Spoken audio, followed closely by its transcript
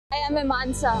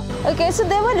Mimamsa. Okay, so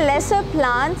there were lesser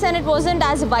plants and it wasn't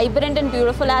as vibrant and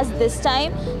beautiful as this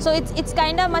time. So it's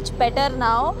kind of much better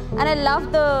now, and I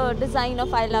love the design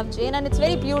of I Love Jain, and it's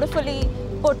very beautifully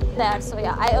put there. So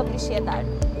yeah, I appreciate that.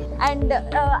 And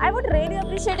I would really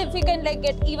appreciate if we can like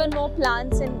get even more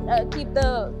plants and keep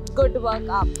the good work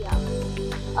up. Yeah.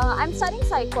 I'm studying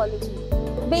psychology.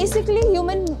 Basically,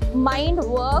 human mind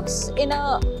works in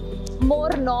a more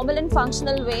normal and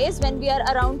functional ways when we are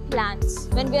around plants,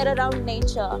 when we are around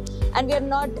nature, and we are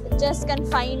not just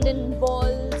confined in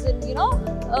walls and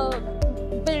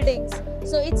buildings.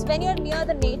 So it's when you're near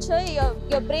the nature,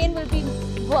 your brain will be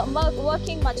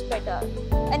working much better,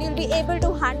 and you'll be able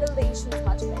to handle the issues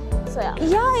much better. So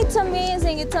yeah, it's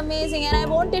amazing, and I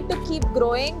want it to keep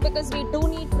growing because we do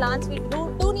need plants, we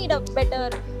do need a better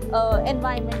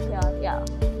environment here. Yeah.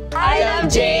 I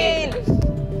love Jain.